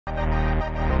Hello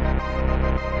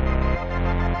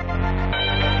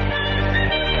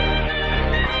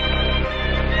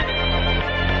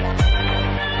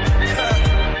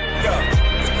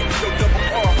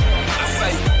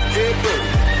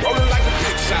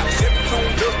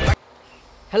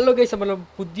guys, അപ്പോൾ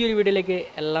പുതിയൊരു വീഡിയോയിലേക്ക്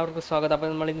എല്ലാവർക്കും സ്വാഗതം. അപ്പോൾ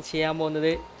നമ്മളിന്ന് ചെയ്യാൻ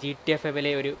പോകുന്നത്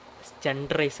GTFലെ ഒരു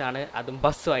സ്റ്റണ്ട് റേസ് ആണ്, അതും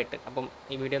ബസ്സുമായിട്ട്. അപ്പം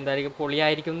ഈ വീഡിയോ എന്തായാലും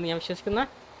പൊളിയായിരിക്കും എന്ന് ഞാൻ വിശ്വസിക്കുന്നു.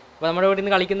 അപ്പോൾ നമ്മുടെ ഇവിടെ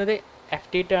നിന്ന് കളിക്കുന്നത്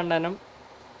FT കണ്ടാനും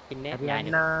പിന്നെ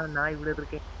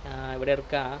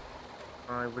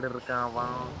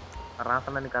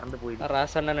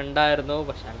റാസണ്ണൻ ഉണ്ടായിരുന്നു,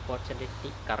 പക്ഷെ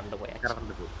അൺഫോർച്ചുനേറ്റ്ലി കറണ്ട് പോയി.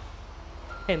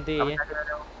 എന്ത് ചെയ്യാ,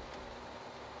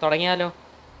 തുടങ്ങിയാലോ?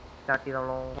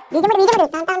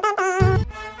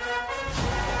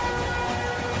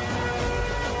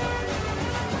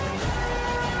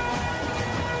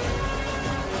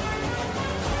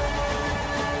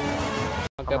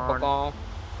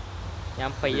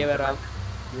 ഞാൻ പയ്യെ വരാം.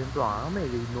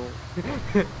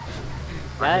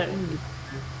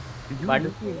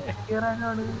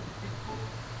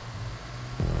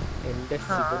 എന്റെ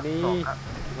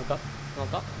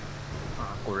നോക്കാം,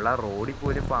 റോഡിൽ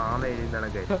പോലും പാമ്പ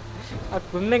ആ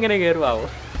കുന്നെങ്ങനെ കേറുവാവോ?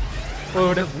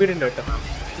 ഇവിടെ സ്പീഡ് ഉണ്ട് കേട്ടോ.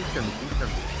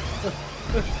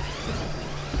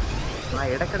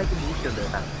 ഇടക്കിടക്ക് ബൂസ്റ്റ് ഉണ്ട്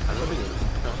കേട്ടോ.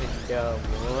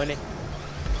 മോനെ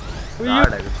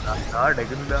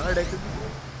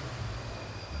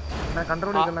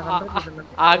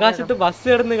ആകാശത്ത് ബസ്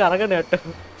കിടന്ന് കറങ്ങണ കേട്ടോ.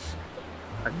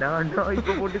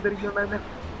 ഇപ്പൊ പൊട്ടിത്തെറിക്കണ്ട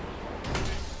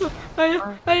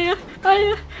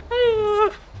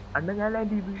അണ്ണ ഞാൻ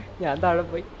ലാൻഡ് ചെയ്തു. ഞാൻ താഴെ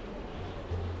പോയി.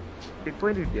 ചെക്ക്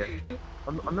പോയിന്റ് കിട്ടിയ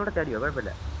ഒന്നുകൂടെ ചാടിയോ?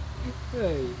 കുഴപ്പമില്ല.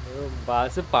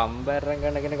 ബസ് പമ്പരം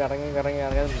കണക്കിന് കറങ്ങി കറങ്ങി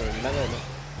കറങ്ങാൻ നിന്നതല്ലേ.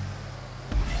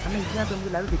 അണ്ണ ഇതിനകത്ത്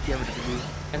നമുക്ക് അത് ഫിറ്റ് ചെയ്യാൻ പറ്റില്ലേ?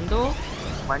 എന്തോ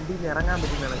വണ്ടിയിൽ ഇറങ്ങാൻ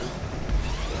പറ്റുന്നത്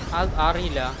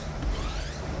അറിയില്ല.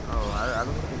 ഓ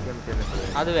അതൊന്നും ഫിറ്റ് ചെയ്യാൻ പറ്റില്ല.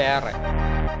 അത് വേറെ.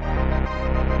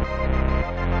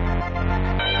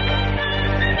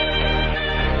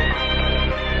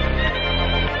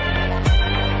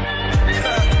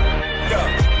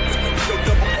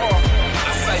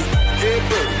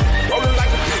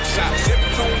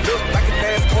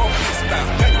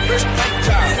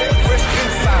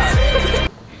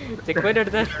 ചെക്ക് പോയിന്റ്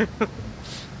എടുത്ത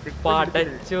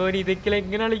പടച്ചോൻ, ഇതൊക്കെ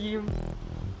എങ്ങനെ കളിക്കും?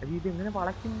 ഇത് എങ്ങനെ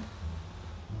വളയ്ക്കും?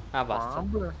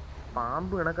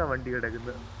 പാമ്പ് കണക്കാ വണ്ടി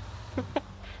കിടക്കുന്നത്.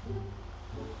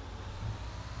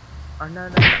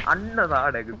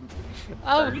 അണ്ണതാടൊക്കെ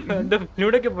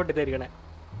പൊട്ടി തരികണേ.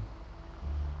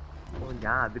 ഓ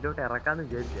ഞാൻ അതിലോട്ട് ഇറക്കാന്ന്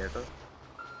വിചാരിച്ചു കേട്ടോ.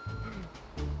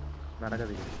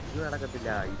 നടക്കത്തില്ല, ഇത് നടക്കത്തില്ല,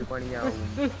 ഇത് പണിയാവും.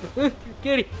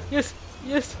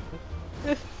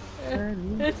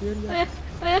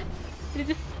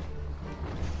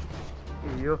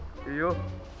 അയ്യോ അയ്യോ,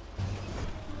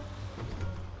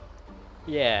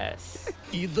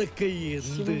 ഇതൊക്കെ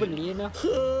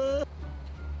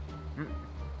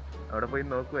അവിടെ പോയി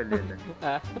നോക്കുവല്ലേ?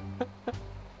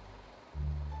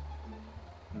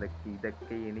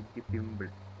 ഇതൊക്കെ എനിക്ക് സിമ്പിൾ.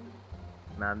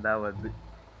 നാന്താവത്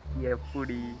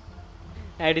എപ്പടി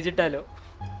അടിച്ചിട്ടാലോ?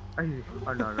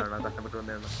 കഷ്ടപ്പെട്ട്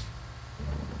വന്നേണോ?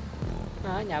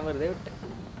 ഞാൻ വെറുതെ വിട്ട്.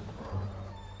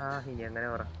 ഇനി അങ്ങനെ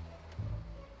പറ.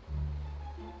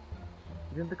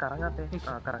 ഇതെന്ത് കറങ്ങാത്തെ?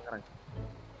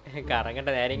 കറങ്ങണ്ട,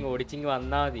 നേരെ ഓടിച്ചിങ്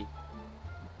വന്നാ മതി.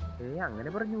 അങ്ങനെ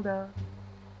പറഞ്ഞൂടാ.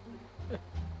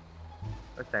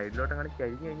 സൈഡിലോട്ട് അങ്ങനെ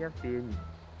ചരിഞ്ഞു കഴിഞ്ഞാൽ തേഞ്ഞു,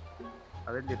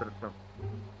 അതല്ലേ പ്രശ്നം.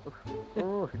 ഓ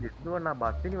ഇത് പറഞ്ഞാ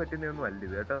ബസ്സിന് പറ്റുന്നൊന്നും അല്ല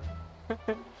ഇത് കേട്ടോ.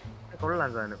 കൊള്ളാൻ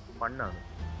സാധനം, ഫണ്ണാണ്.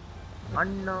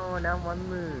 അണ്ണോ ഞാൻ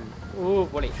വന്ന്. ഓ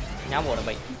പൊളി, ഞാൻ പോണം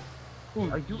ബൈ.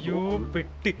 അയ്യോ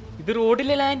പെട്ട്. ഇത്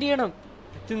റോഡിലെ ലാൻഡ് ചെയ്യണം.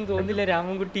 അച്ഛൻ തോന്നില്ല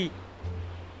രാമൻകുട്ടി.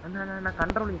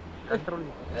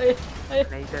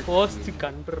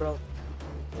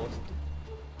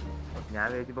 ഞാൻ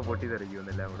വെച്ചിപ്പോ പൊട്ടി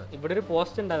തെറിക്കുന്നില്ല. ഇവിടെ ഒരു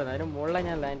പോസ്റ്റ് ഉണ്ടായിരുന്നു, അതിന് മുകളിലാണ്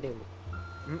ഞാൻ ലാൻഡ് ചെയ്തു.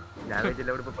 ഞാൻ വെച്ചില്ല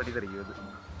ഇവിടെ ഇപ്പൊ പൊട്ടി തെറിക്കുന്നത്.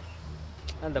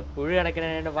 എന്താ പുഴ കിടക്കണ?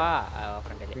 വാ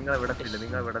ഫ്രണ്ടില്.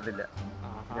 നിങ്ങൾ വിടത്തില്ല.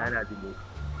 ഞാൻ ആദ്യം പോയി.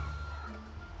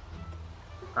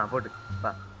 പോട്ട്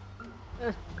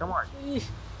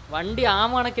വണ്ടി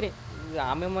ആമ കണക്കിന്.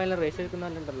 ആമയമ്മ റേസ്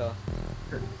എടുക്കുന്നുണ്ടല്ലോ.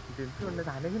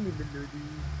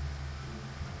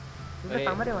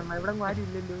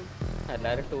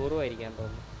 എല്ലാരും ടൂർ പോയിരിക്കാൻ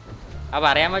തോന്നുന്നു.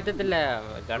 പറയാൻ പറ്റത്തില്ല.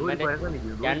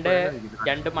 ഗവൺമെന്റ്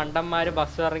രണ്ട് മണ്ടന്മാര്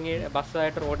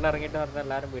ബസ്സുമായിട്ട് റോഡിൽ ഇറങ്ങിയിട്ട് പറഞ്ഞ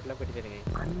എല്ലാരും വീട്ടിലെ പറ്റി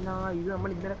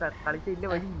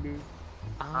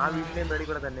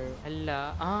അല്ല.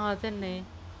 അതന്നെ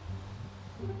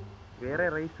വേറെ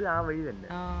റേസ് ആ വഴി തന്നെ.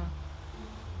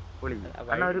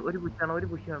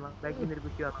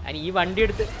 ഈ വണ്ടി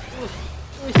എടുത്ത്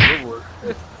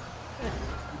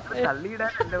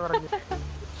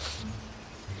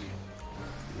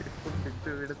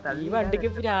ഇവിടെ ഈ തള്ളി വണ്ടിക്ക്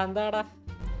ഭ്രാന്താടാ.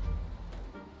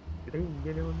 ഇവിടെ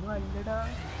ഇങ്ങനെ ഒന്നും അല്ലടാ.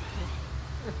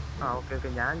 ആ ഓക്കെ ഓക്കെ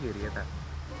ഞാൻ കേറി കേട്ടാ.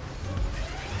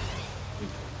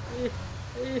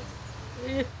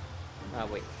 ആ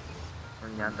പോയി.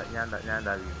 ഞാൻ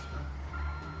ദാ വീണു.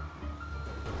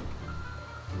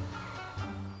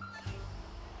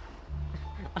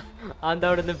 അതെന്താ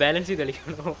അവിടെ നിന്ന് ബാലൻസ് ചെയ്ത്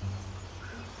കളിക്കണോ?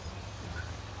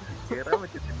 കേറാൻ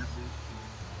പറ്റത്തില്ല.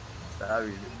 ദാ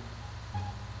വീണു.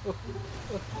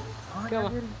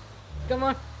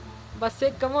 കമോൺ ബസ്സേ,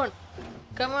 കമോൺ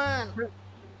കമോൺ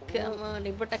കമോൺ,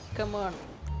 ഇവിടെ കമോൺ.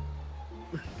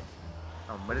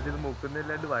 നമ്മളിത്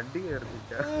മുക്കുന്നില്ലാണ്ട് വണ്ടി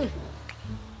കേറുന്നില്ല.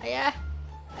 അയ്യാ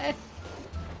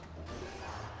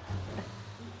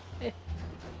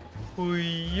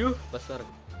ഉയ്യോ, ബസ്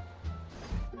ഇറങ്ങി.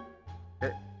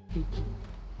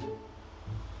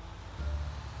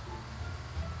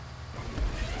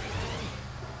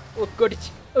 ഒക്കടിച്ച്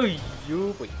അയ്യോ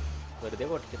പോയി. വെറുതെ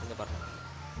പൊട്ടിച്ചെന്ന് പറഞ്ഞു.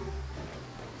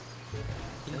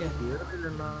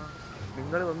 കേറുന്നില്ലെന്നാ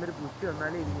നിങ്ങൾ വന്നൊരു കുറ്റി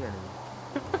വന്നാലേ ഇരിക്കുകയാണ്.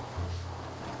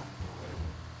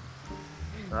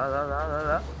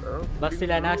 ബസ്സിൽ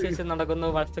അനാശേഷം നടക്കുന്നു,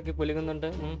 ബസ്സൊക്കെ കുലുങ്ങുന്നുണ്ട്.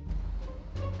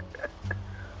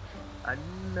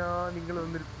 അന്നാ നിങ്ങൾ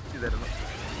വന്നൊരു കുറ്റി തരണം.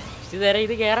 തരാം,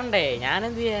 ഇത് കേറണ്ടേ, ഞാൻ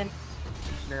എന്ത് ചെയ്യാൻ?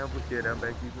 ഞാൻ കുറ്റി തരാൻ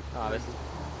ബാക്കി.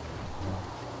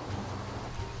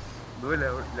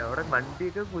 അവിടെ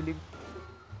വണ്ടിയൊക്കെ കുലി.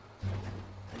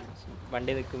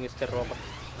 വണ്ടി നിൽക്കും മിസ്റ്റർ റോബർട്ട്.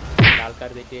 ആൾക്കാർ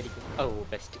തെറ്റിയായിരിക്കും. ഓ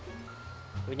ബെസ്റ്റ്.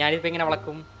 ഞാനിപ്പോ എങ്ങനെ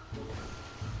വളക്കും?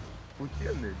 കുറ്റി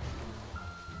വന്നേ.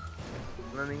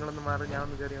 എന്നാ നിങ്ങളൊന്ന് മാറി, ഞാൻ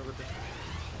ഒന്ന് കയറി നോക്കട്ടെ.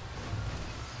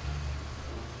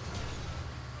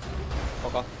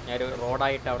 പൊക്കോ, ഞാനൊരു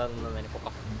റോഡായിട്ട് അവിടെ നിന്നതിന്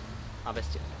പൊക്കോ. ആ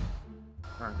ബെസ്റ്റ്.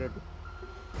 ആ കേട്ടി.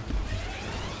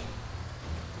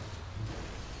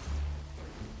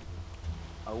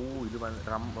 ഔ ഇത്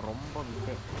ரொம்ப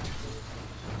വിഷയം.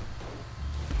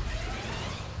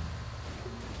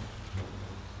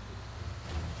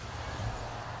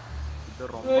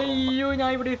 അയ്യോ, ഞാൻ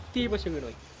ഇവിടെ എത്തി. പക്ഷെ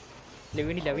വീണുപോയി.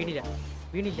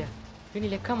 വീണില്ല.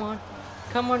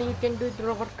 Come on you can do it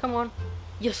Robert, come on.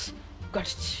 Yes,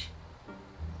 got it.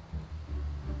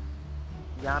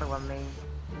 യാർ വന്നേ.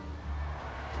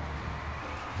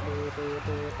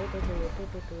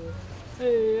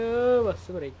 അയ്യോ, ബസ്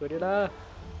ബ്രേക്ക് വരിടാ.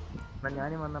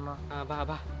 ഞാനും വന്നമ്മ. ബാ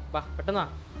പെട്ടെന്നാ.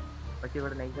 പക്ഷെ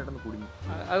ഇവിടെ നൈസായിട്ടൊന്ന് കുടുങ്ങി.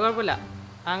 അത് കുഴപ്പമില്ല,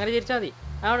 അങ്ങനെ ചിരിച്ചാൽ മതി.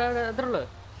 അവിടെ അത്ര ഉള്ളു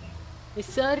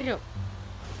നിസ്സാരം.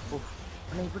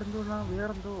 ഇവിടെ എന്തോ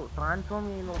വേറെന്തോ ട്രാൻസ്ഫോം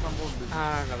ചെയ്യുന്ന സംഭവം ഉണ്ട്.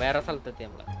 ആണോ? വേറെ സ്ഥലത്തെത്തി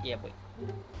നമ്മള്. പോയി.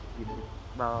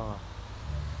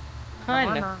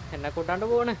 എന്നെ കൂട്ടാണ്ട്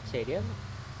പോവാണ്. ശരിയാണ്.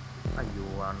 അയ്യോ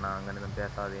അണ്ണ അങ്ങനെ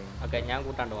പേസാതെ. ഓക്കെ, ഞാൻ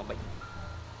കൂട്ടാണ്ട് പോവാൻ പോയി.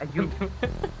 അയ്യോ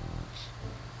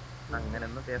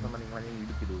അങ്ങനെയൊന്നും പേസുമ്പോ നിങ്ങളെ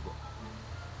ഇടിച്ചിടുക.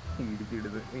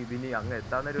 ഇതിന് അങ്ങ്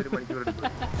എത്താന്നൊരു 1 മണിക്കൂർ എടുക്കും.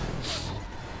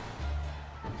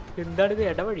 എന്താണ് ഇത്,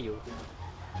 ഇടവഴിയോ?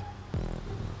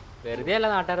 വെറുതെ അല്ല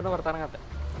നാട്ടുകാരെന്ന് പുറത്തിറങ്ങാത്ത.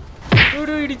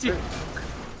 ഇടിച്ച്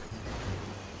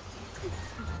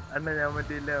അണ്ണ ഞാൻ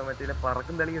മറ്റേ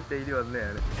പറക്കും തളിക്കുന്ന സ്റ്റേജ്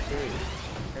വന്നതാണ്.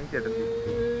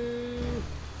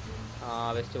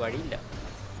 വെസ്റ്റ് വഴിയില്ല.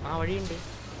 വഴിയുണ്ട്.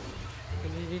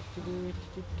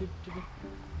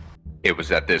 It was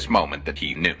at this moment that he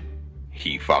knew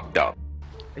he fucked up.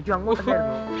 എനിക്ക്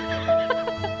അങ്ങോട്ടല്ലായിരുന്നു.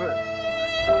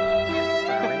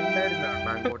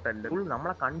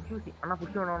 നമ്മളെ കൺഫ്യൂസ്. അണ്ണാ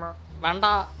പുഷ് വേണോണ? വേണ്ട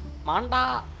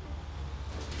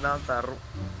ഞാൻ തറും.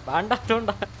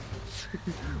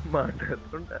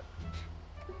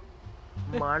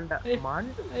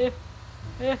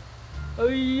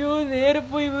 അയ്യോ, നേരെ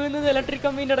പോയി വീണത് ഇലക്ട്രിക്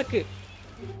കമ്പീന്റെ ഇടക്ക്.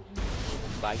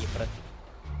 ഭാഗ്യപ്രതി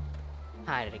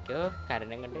ആരൊക്കെയോ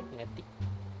കരണം കണ്ട് എത്തി.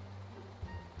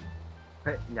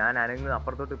 ഞാൻ അനങ്ങ്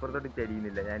അപ്പുറത്തോട്ട് ഇപ്പുറത്തോട്ട്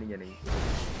ചരിയുന്നില്ല. ഞാനിങ്ങനെ.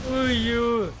 അയ്യോ,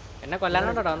 എന്നെ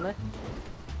കൊല്ലാനോട്ടോ വന്ന്.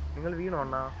 നിങ്ങൾ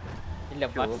വീണോണ്ണാ? ഇല്ല,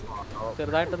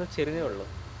 ചെറുതായിട്ടൊന്ന് ചെറിയേ ഉള്ളൂ.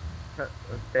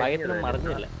 ഭയത്തിലും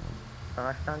മറിഞ്ഞില്ല.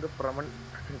 സാഷ്ടാംഗ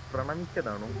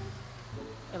പ്രണമിച്ചതാണോ?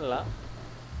 അല്ല,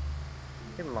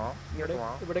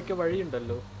 ഇവിടേക്ക്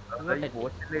വഴിയുണ്ടല്ലോ.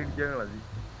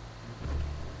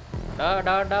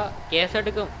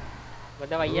 കേസെടുക്കും.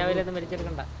 മറ്റേ വയ്യാവിലൊന്നും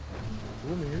മരിച്ചെടുക്കണ്ട.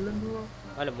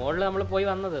 അല്ല, മുകളിൽ നമ്മൾ പോയി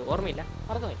വന്നത് ഓർമ്മയില്ല,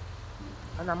 മറന്നുപോയി.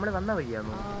 നമ്മള് വന്ന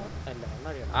വഴിയാണോ? അല്ല,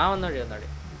 വന്ന വഴി.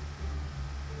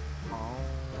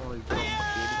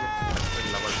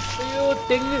 അയ്യോ,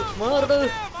 തെങ്ങ് മാറത്.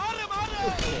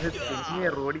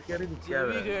 റോഡിൽ കയറി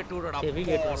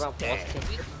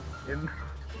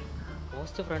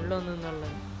പോസ്റ്റ് ഫ്രണ്ടിൽ വന്ന് നിന്നുള്ള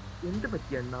എന്ത്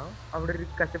പറ്റിയണ്ണ? അവിടെ ഒരു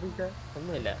കച്ചപ്പിച്ച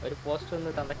ഒന്നുമില്ല, ഒരു പോസ്റ്റ് വന്ന്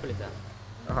തന്തക്ക് വിളിച്ച.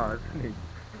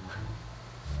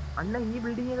 അണ്ണ ഈ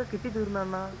ബിൽഡിംഗ് ഒക്കെ കെട്ടി തീർന്ന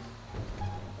അണ്ണ.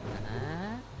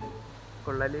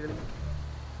 കൊള്ളാലികൾ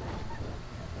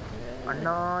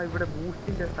അണ്ണാ ഇവിടെ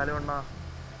ബൂസ്റ്റിന്റെ സ്ഥലം അണ്ണാ.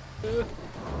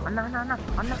 അണ്ണാ അണ്ണാ അണ്ണാ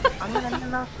അണ്ണാ അങ്ങനെ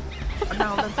അണ്ണാ അണ്ണാ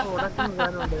അവിടെ ഉടക്കുന്ന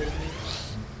സാധനം ഉണ്ടായിരുന്നു.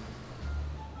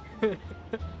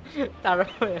 താഴെ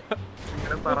പോയോ?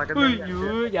 ഇങ്ങനെ പറക്കുന്ന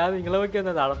ഞാൻ നിങ്ങളെ നോക്കി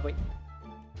വന്ന താഴെ പോയി.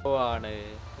 ഓ ആണ്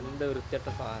എന്ത് വൃത്തിയട്ട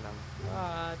സാധനം.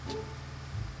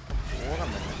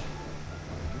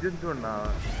 ഇതെന്തുകൊണ്ടാ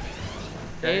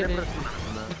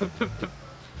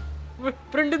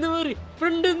ഫ്രണ്ടിന്ന് മാറി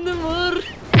ഫ്രണ്ടിന്ന് മാറി.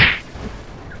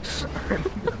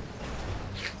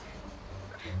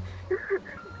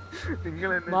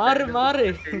 മാറ് മാറ്.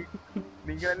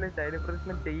 നിങ്ങളെന്നെ ചൈന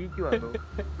പ്രശ്നം ചെയ്യിച്ചു വന്നു.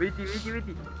 Wait wait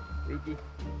wait wait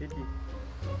wait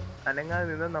അനങ്ങാതെ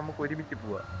നിന്ന് നമുക്ക് ഒരുമിച്ച്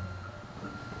പോവാ.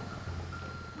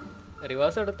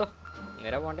 റിവേഴ്സ് എടുത്തോ,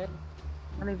 നേരെ പോണ്ടേ.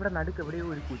 കാരണം ഇവിടെ നടുക്ക് എവിടെയോ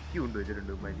ഒരു കുറ്റി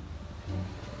കൊണ്ടുവച്ചിട്ടുണ്ട് മരി.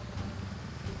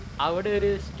 അവിടെ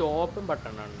ഒരു സ്റ്റോപ്പും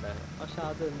ബട്ടൺ ഉണ്ട്, പക്ഷെ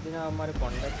അത് എന്തിനാമാർ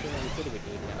കോണ്ടാക്ട് എനിക്കൊരു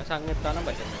കിട്ടിയില്ല. പക്ഷെ അങ്ങ് എത്താനും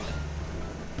പറ്റുന്നില്ല.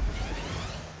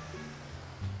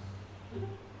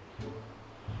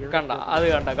 കണ്ട അത്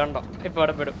കണ്ടോ ഇപ്പൊ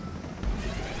അവിടെ പെടും.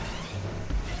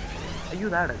 അയ്യോ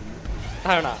ഇതാടാ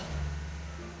ആണോ?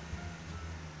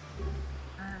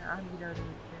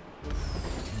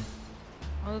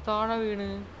 അത് താഴെ വീണ്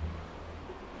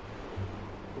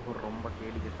ரொம்ப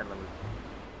കേടി കിട്ടുന്നത്.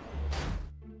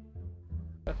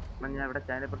 ഞാൻ ഇവിടെ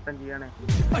ചൈന പ്രശ്നം ചെയ്യണേ.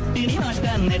 പട്ടിണി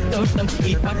മാറ്റാൻ നെട്ടോട്ടം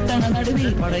ഈ പട്ടണ നടുവിൽ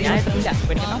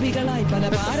പടയാളികളായി പല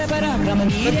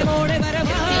പാരപരാക്രമീരമോടെ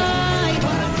വരവായി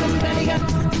പറക്കും തളിക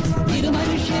ഇരു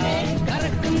മനുഷ്യരെ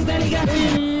കറക്കും തളിക.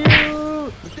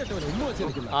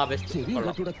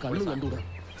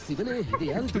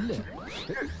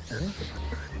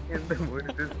 എന്റെ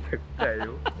മോനത്ത്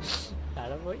സ്റ്റക്കായോ?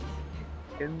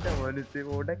 എന്റെ മനസ്സ്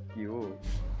ഉടക്കിയോ?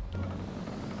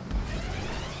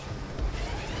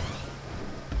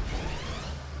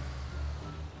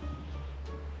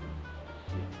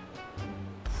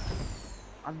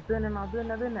 അത്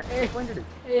തന്നെ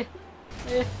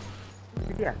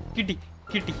കിട്ടിയാ? കിട്ടി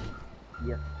കിട്ടി.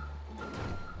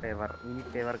 ഇനി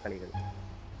ഫേവർ കളികൾ.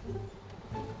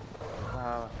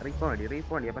 റീഫോൺ അടി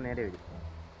അപ്പൊ നേരെ വരും.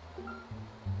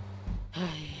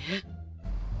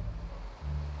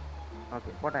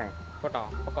 ഓക്കെ പോട്ടെ പോട്ടോ.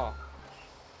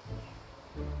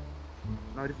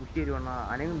 ഒരു കുട്ടി വരുവാണ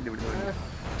അനങ്ങുന്നില്ല ഇവിടെ.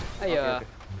 അയ്യോ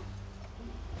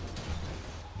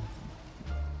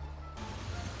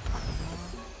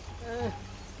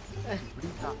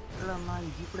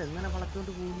ഇവിടെ എങ്ങനെ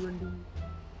വളച്ചോണ്ട് പോകും വണ്ടി?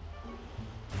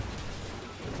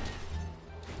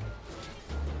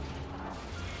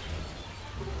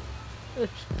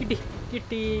 കിട്ടി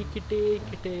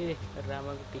രാമ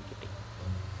കിട്ടി.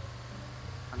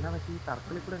 എന്നാ പക്ഷേ ഈ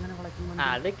സർക്കിളിൽ കൂടെ എങ്ങനെ വളയ്ക്കും?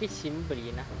 അതൊക്കെ സിമ്പിൾ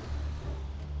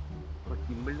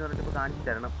സിമ്പിൾ എന്ന് പറഞ്ഞപ്പോ കാണിച്ചു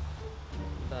തരണം.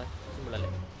 സിമ്പിൾ അല്ലേ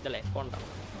ഇതല്ലേ പോണ്ട.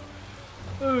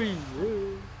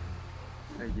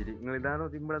 ശരി നിങ്ങൾ ഇതാണോ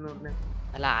സിമ്പിൾ എന്ന് പറഞ്ഞേ?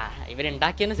 അല്ല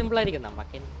ഇവരുണ്ടാക്കിയതിന് സിമ്പിൾ ആയിരിക്കും,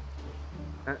 നമ്മക്ക്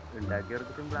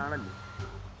ഉണ്ടാക്കിയവർക്ക് സിമ്പിൾ ആണല്ലോ.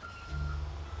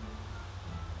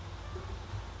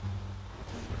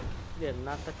 ഇത്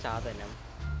എന്നാത്ത ചാതനം?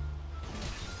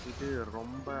 ഇത്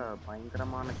ரொம்ப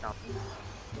ഭയങ്കരമാണ് ചാതനം.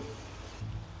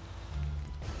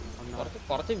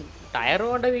 കുറച്ച് ടയർ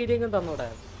കൊണ്ട് വീതിയെങ്കിലും തന്നൂടെ?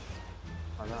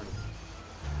 അതാണ്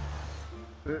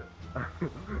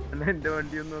എന്റെ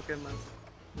വണ്ടി ഒന്നും നോക്കെ.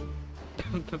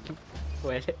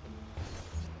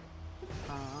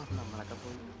 നമ്മളൊക്കെ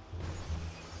പോയി.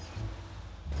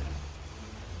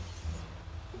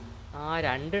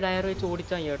 രണ്ട് ടയർ വെച്ച്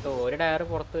ഓടിച്ചാ കേട്ടോ. ഒരു ടയർ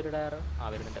പുറത്ത്, ഒരു ടയർ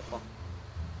വരുന്നുണ്ട്.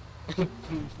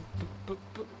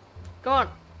 Come on,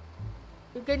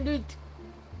 you can do it.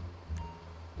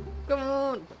 Come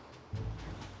on.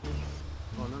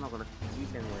 ഒന്നും നോക്കണ്ട,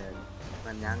 വീട്ടിലെങ്ങ് പോയാൽ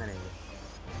ഞാൻ അങ്ങനെ.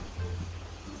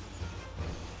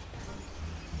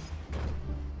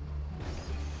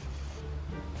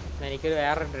 എനിക്കൊരു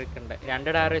വേറെ ട്രിക്ക് ഉണ്ട്. രണ്ട്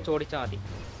ടയർ വെച്ച് ഓടിച്ചാൽ മതി.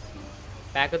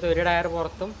 ബാക്കത്ത് ഒരു ടയർ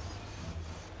പുറത്തും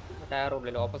ടയർ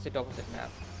ഉള്ളിൽ, ഓപ്പോസിറ്റ് ടയർ.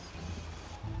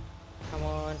 Come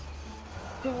on.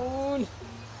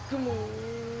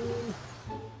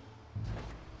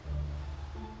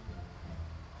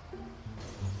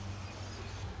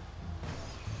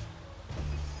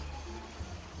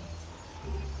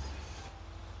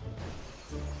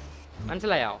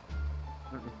 മനസ്സിലായോ?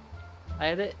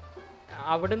 അതായത്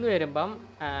അവിടുന്ന് വരുമ്പം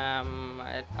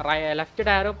ലെഫ്റ്റ്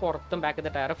ടയർ പുറത്തും,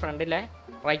 ബാക്കത്തെ ടയർ ഫ്രണ്ടിലെ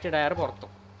റൈറ്റ് ടയർ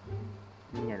പുറത്തും.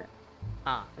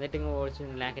 എന്നിട്ട് ഇങ്ങ് ഓടിച്ച്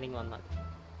ലാക്കിനിങ് വന്നാൽ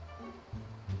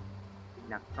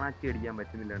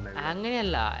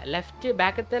അങ്ങനെയല്ല.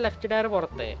 ബാക്കത്തെ ലെഫ്റ്റ് ടയർ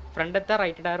പുറത്ത്, ഫ്രണ്ടത്തെ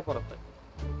റൈറ്റ് ടയർ പുറത്ത്.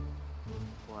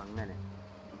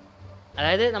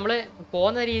 അതായത് നമ്മള്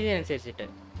പോകുന്ന രീതി അനുസരിച്ചിട്ട്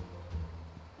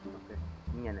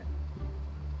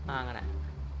അങ്ങനെ.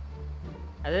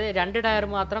 അത് രണ്ട് ടയർ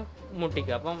മാത്രം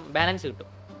മുട്ടിക്കുക, അപ്പം ബാലൻസ് കിട്ടും.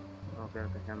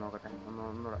 ഓക്കെ ഞാൻ നോക്കട്ടെ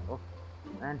ഒന്നുകൂടെ. ഓ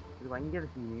ഞാൻ ഇത് ഭയങ്കര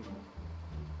സീനി.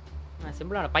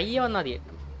 സിമ്പിളാണ്. പയ്യെ വന്നാൽ മതി.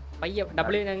 പയ്യെ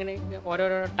ഡബിൾ അങ്ങനെ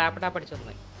ഓരോരോ ടാപ്പ് അടിച്ചു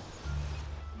വന്നാൽ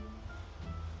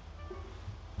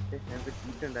ഞങ്ങൾക്ക്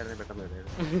ചീറ്റ് ഉണ്ടായിരുന്നു പെട്ടെന്ന്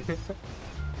വരായിരുന്നു.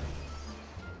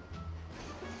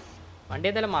 വണ്ടി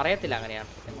എന്തായാലും മറയത്തില്ല, അങ്ങനെയാണ്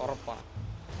ഉറപ്പാണ്.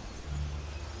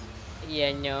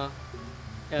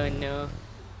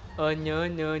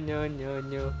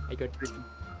 ആയിക്കോട്ടെ,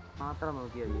 മാത്രം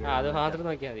നോക്കിയാൽ മതി. അത് മാത്രം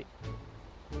നോക്കിയാൽ മതി.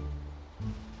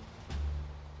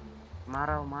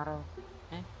 മാറാവോ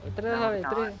ഇത്ര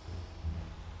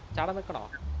ചാട നിക്കണോ?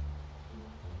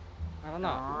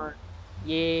 നടന്നോ?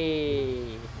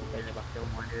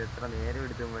 എത്ര നേരം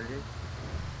എടുത്തു മഴ.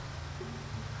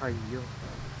 അയ്യോ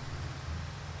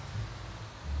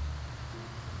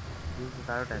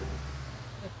താഴോട്ടായിരുന്നു.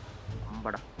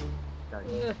 അമ്പട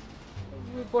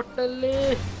പൊട്ടല്ലേ.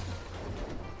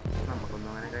 നമുക്കൊന്നും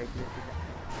അങ്ങനെ കഴിച്ചു വെച്ചില്ല.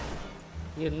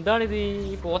 എന്താണിത്?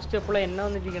 ഈ പോസ്റ്റ് എപ്പോഴും എന്നെ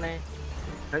വന്നിരിക്കണേ.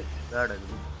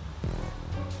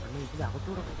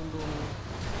 ഇതിലകത്തൂടെ കൊണ്ടുപോകുന്നു.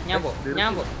 ഞാൻ പോ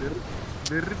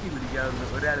വെറുക്കി പിടിക്കാവുന്ന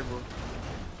ഒരാൾ പോകും.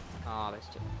 ആ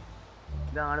ബെസ്റ്റ്.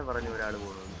 ഇതാണ് പറഞ്ഞു ഒരാൾ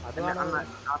പോകുന്നത്.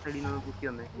 ആ സൈഡിൽ നിന്ന് കുത്തി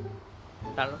വന്നേ.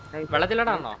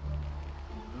 വെള്ളത്തിലടാണോ?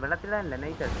 വെള്ളത്തിലല്ല,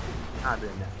 നൈറ്റായിട്ട്. അത്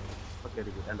തന്നെ. ഓക്കെ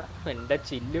എടുക്കും. വേണ്ട എന്റെ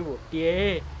ചില്ല് പൊട്ടിയേ.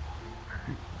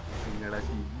 നിങ്ങളെ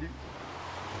ചില്ല്.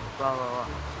 വാ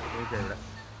നൈറ്റ്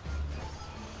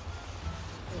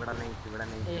ഇവിടെ നൈറ്റ് എവിടെ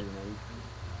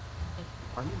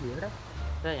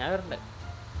ഞാൻ വരണ്ടേ?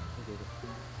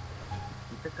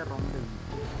 ഇതൊക്കെ റോങ്.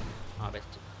 ആ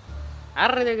ബെസ്റ്റ്.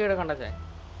 ആരുടെ ഇതൊക്കെ ഇവിടെ കണ്ടേ?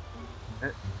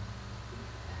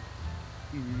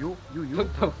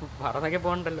 പറഞ്ഞൊക്കെ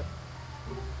പോകണ്ടല്ലോ.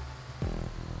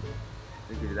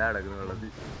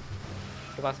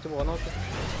 ഫസ്റ്റ് പോ നോക്ക്.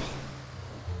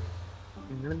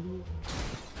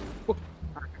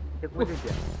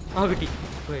 ആ കിട്ടി.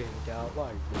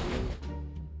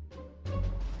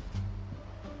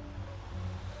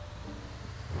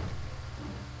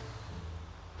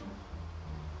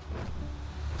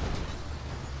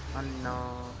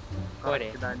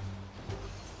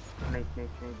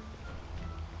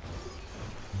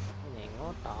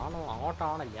 എങ്ങോട്ടാണോ?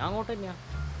 അങ്ങോട്ടാണല്ലേ? അങ്ങോട്ട് തന്നെയാ.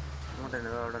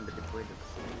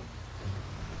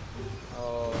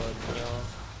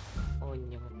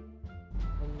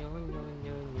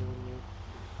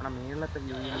 മേളത്തെ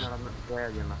വ്യൂയിങ് നടന്ന്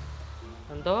പോയാൽ മതി.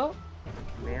 എന്തോ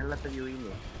മേളത്തെ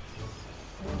വ്യൂയിങ്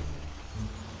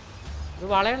ഇത്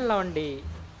വളയണല്ലോ വണ്ടി.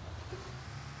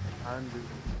 അതെന്ത്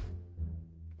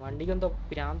വണ്ടിക്ക് എന്തോ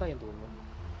പ്രാന്തായി തോന്നുന്നു.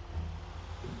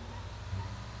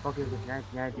 ഓക്കെ ഞാൻ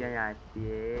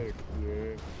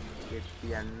എത്തി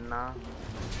എണ്ണ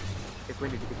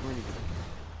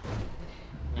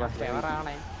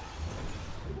ഫേവറാണേ.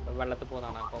 വെള്ളത്തിൽ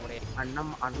പോകുന്നതാണ് കോമഡി.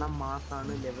 അണ്ണം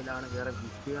മാസാണ്, ലെവലാണ്, വേറെ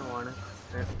വിഷയമാണ്.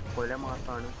 കൊല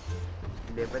മാസാണ്,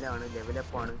 ലെവലാണ്,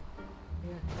 ലെവലപ്പാണ്.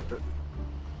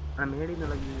 മേടി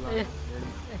എന്നുള്ള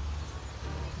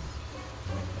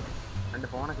എൻ്റെ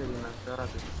ഫോണൊക്കെ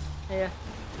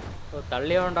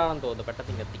തള്ളിയോണ്ടാണെന്ന് തോന്നുന്നു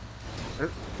പെട്ടെന്ന് എത്തി.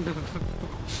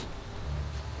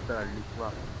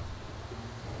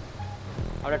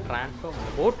 അവിടെ transform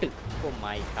boat. Oh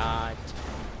my God.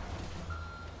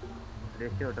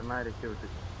 രക്ഷപ്പെട്ടു.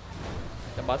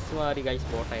 ബസ് മാറി ഗൈസ്,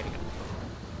 ബോട്ടായിരിക്കണം.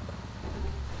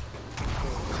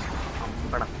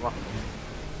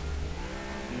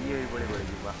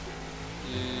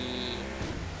 ഈ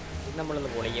നമ്മളൊന്ന്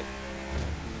പൊളിക്കും.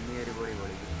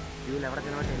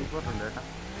 ടെലിപ്പോർട്ട് ഉണ്ട് കേട്ടോ.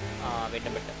 ആ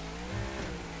വെട്ടം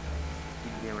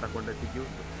എവിടെ കൊണ്ടെത്തിക്കൂ.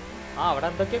 ആ അവിടെ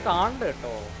എന്തൊക്കെയോ കാണുന്നുണ്ട്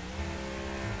കേട്ടോ.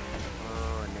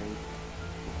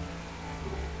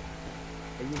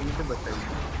 വീണ്ടും ബസ്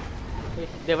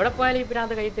ഇതെവിടെ പോയാലും ഇപ്പം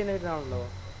അത് കൈ തന്നെ വരുന്നാണല്ലോ.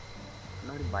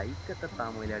 ഒരു ബൈക്കൊക്കെ താ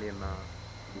മുതലാളി എന്നാ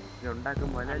ഉണ്ടാക്കും.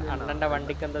 മുതലാളി അണ്ണന്റെ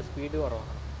വണ്ടിക്ക് എന്താ സ്പീഡ്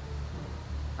കുറവാണ്.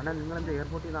 അണ്ണാ നിങ്ങളെന്താ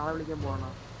എയർപോർട്ടിൽ നാളെ വിളിക്കാൻ പോകണോ?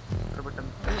 അത്ര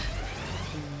പെട്ടെന്ന്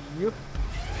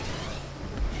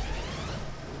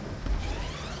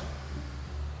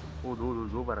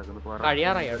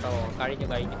കഴിയാറായി കേട്ടോ.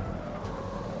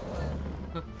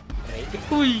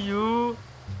 കഴിഞ്ഞു.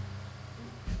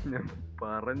 ഞാൻ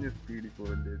പറഞ്ഞ സ്പീഡിൽ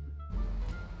പോകല്ലേ.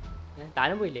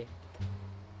 താനും പോയില്ലേ?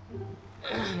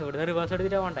 ഇവിടുന്ന് റിവേഴ്സ്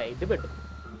എടുത്തിട്ട് പോകണ്ടേ? ഇത് പെടും.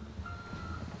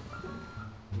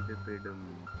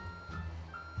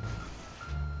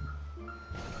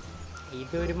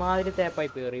 ഇത് ഒരുമാതിരി തേപ്പായി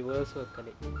പോയി റിവേഴ്സ്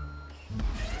വെക്കല്.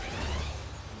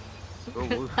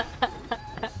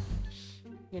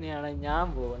 ഇങ്ങനെയാണ് ഞാൻ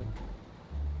പോകുന്നത്.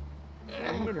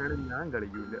 ഞാൻ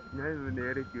കളിക്കൂല. ഞാൻ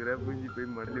നേരെ കിറാപ്പൂഞ്ചി പോയി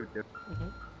മണല് വിട്ടു.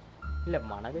 ഇല്ല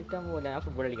മണൽ കിട്ടാൻ പോലെ ഞാൻ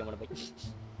ഫുട്ബോൾ കളിക്കാൻ പോയി.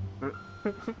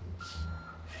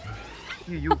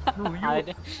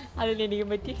 അതിനെനിക്കും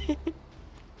പറ്റി.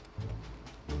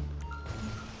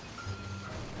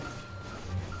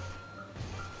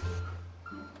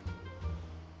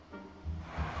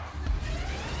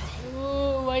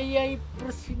 Why I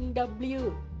pressing W?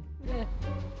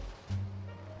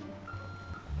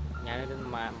 ഞാനൊരു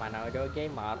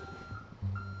മനോരോഗ്യമായി മാറും.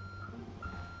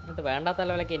 എന്നിട്ട് വേണ്ടാത്ത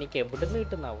ലെവലൊക്കെ എനിക്ക് എവിടുന്ന്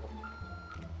കിട്ടുന്നാവും.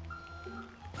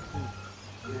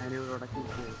 ഞാനിവിടെ ഉടക്കി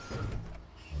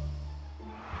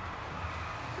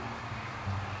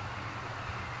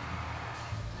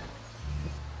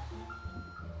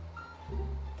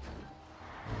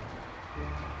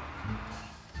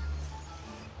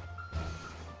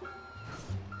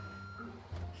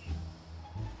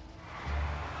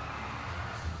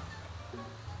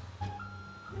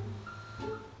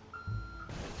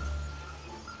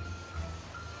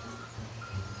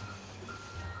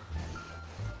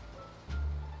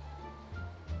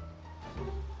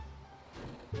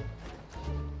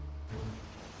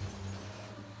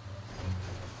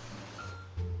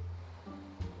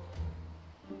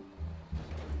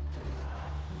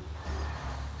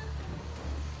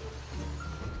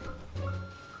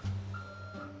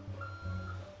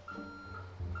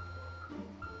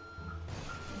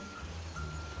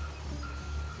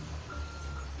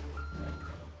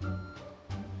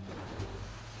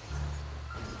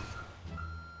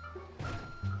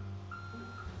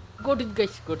Got it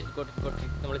guys, got it.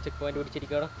 നമ്മൾ ചെക്ക് പോയിന്റ്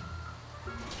പിടിച്ചിരിക്കുകയാണ്.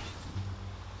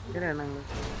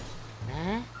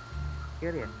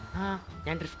 ആ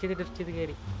ഞാൻ ഡ്രിഫ്റ്റ് ചെയ്ത്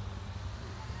കയറി.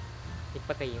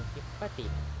 ഇപ്പൊ കഴിയും.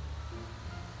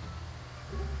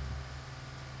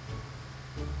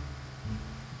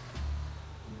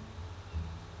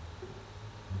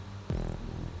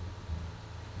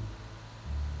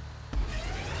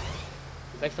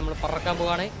 ഗൈസ് നമ്മൾ പറക്കാൻ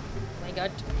പോവാണ്. മൈ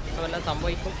ഗോഡ്, വല്ലതും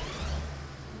സംഭവിക്കും.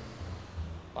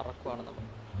 പറക്കുവാണ് നമ്മൾ.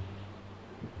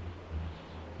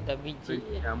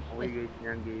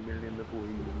 ഞാൻ ഗെയിമിൽ നിന്ന്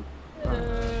പോയി.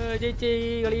 ചേച്ചി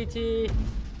കളിച്ചി.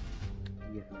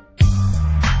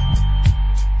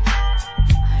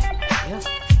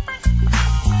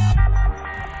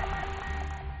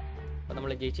 അപ്പൊ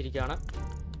നമ്മൾ ജയിച്ചിരിക്കുകയാണ്.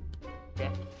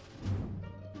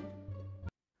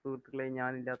 സുഹൃത്തുക്കളെ,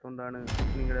 ഞാനില്ലാത്തോണ്ടാണ്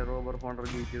നിങ്ങളുടെ റോബർ ഹോണർ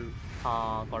ജയിച്ചത്. ആ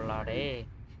കൊള്ളാടേ.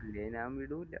 ഇല്ലേ, ഞാൻ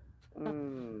വിടൂല.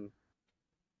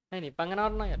 ഇനിയിപ്പൊ അങ്ങനെ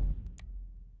പറഞ്ഞ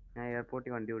ഞാൻ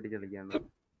എയർപോർട്ടിൽ വണ്ടി ഓടിച്ച് കളിക്കാണ്.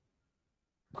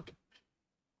 ഓക്കെ,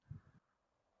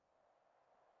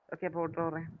 അപ്പൊ ഓട്ടോ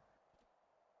പറയാം.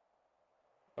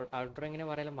 ഔട്ട്ഡോർ എങ്ങനെ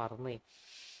പറയാൻ മറന്നുപോയി.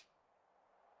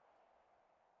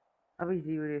 അപ്പൊ ഈ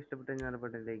വീഡിയോ ഇഷ്ടപ്പെട്ട ഞാൻ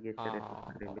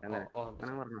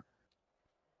പറഞ്ഞു.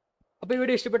 അപ്പോൾ ഈ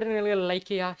വീഡിയോ ഇഷ്ടപ്പെട്ടെങ്കിൽ ലൈക്ക്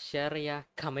ചെയ്യുക, ഷെയർ ചെയ്യുക,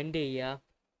 കമൻറ്റ് ചെയ്യുക,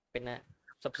 പിന്നെ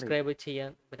സബ്സ്ക്രൈബ്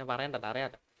ചെയ്യുക. പിന്നെ പറയണ്ടല്ലോ,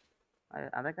 അറിയാമല്ലോ.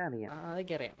 അതൊക്കെ അറിയാം.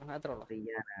 അതൊക്കെ അറിയാം, മാത്രമേ ഉള്ളൂ.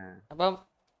 അപ്പം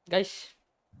ഗൈസ്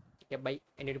ഓക്കെ ബൈ.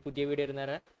 എൻ്റെ ഒരു പുതിയ വീഡിയോ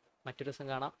വരുന്നവരെ മറ്റൊരു ദിവസം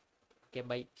കാണാം. Okay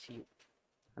bye, see you.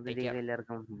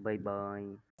 എല്ലാവർക്കും ബൈ ബൈ.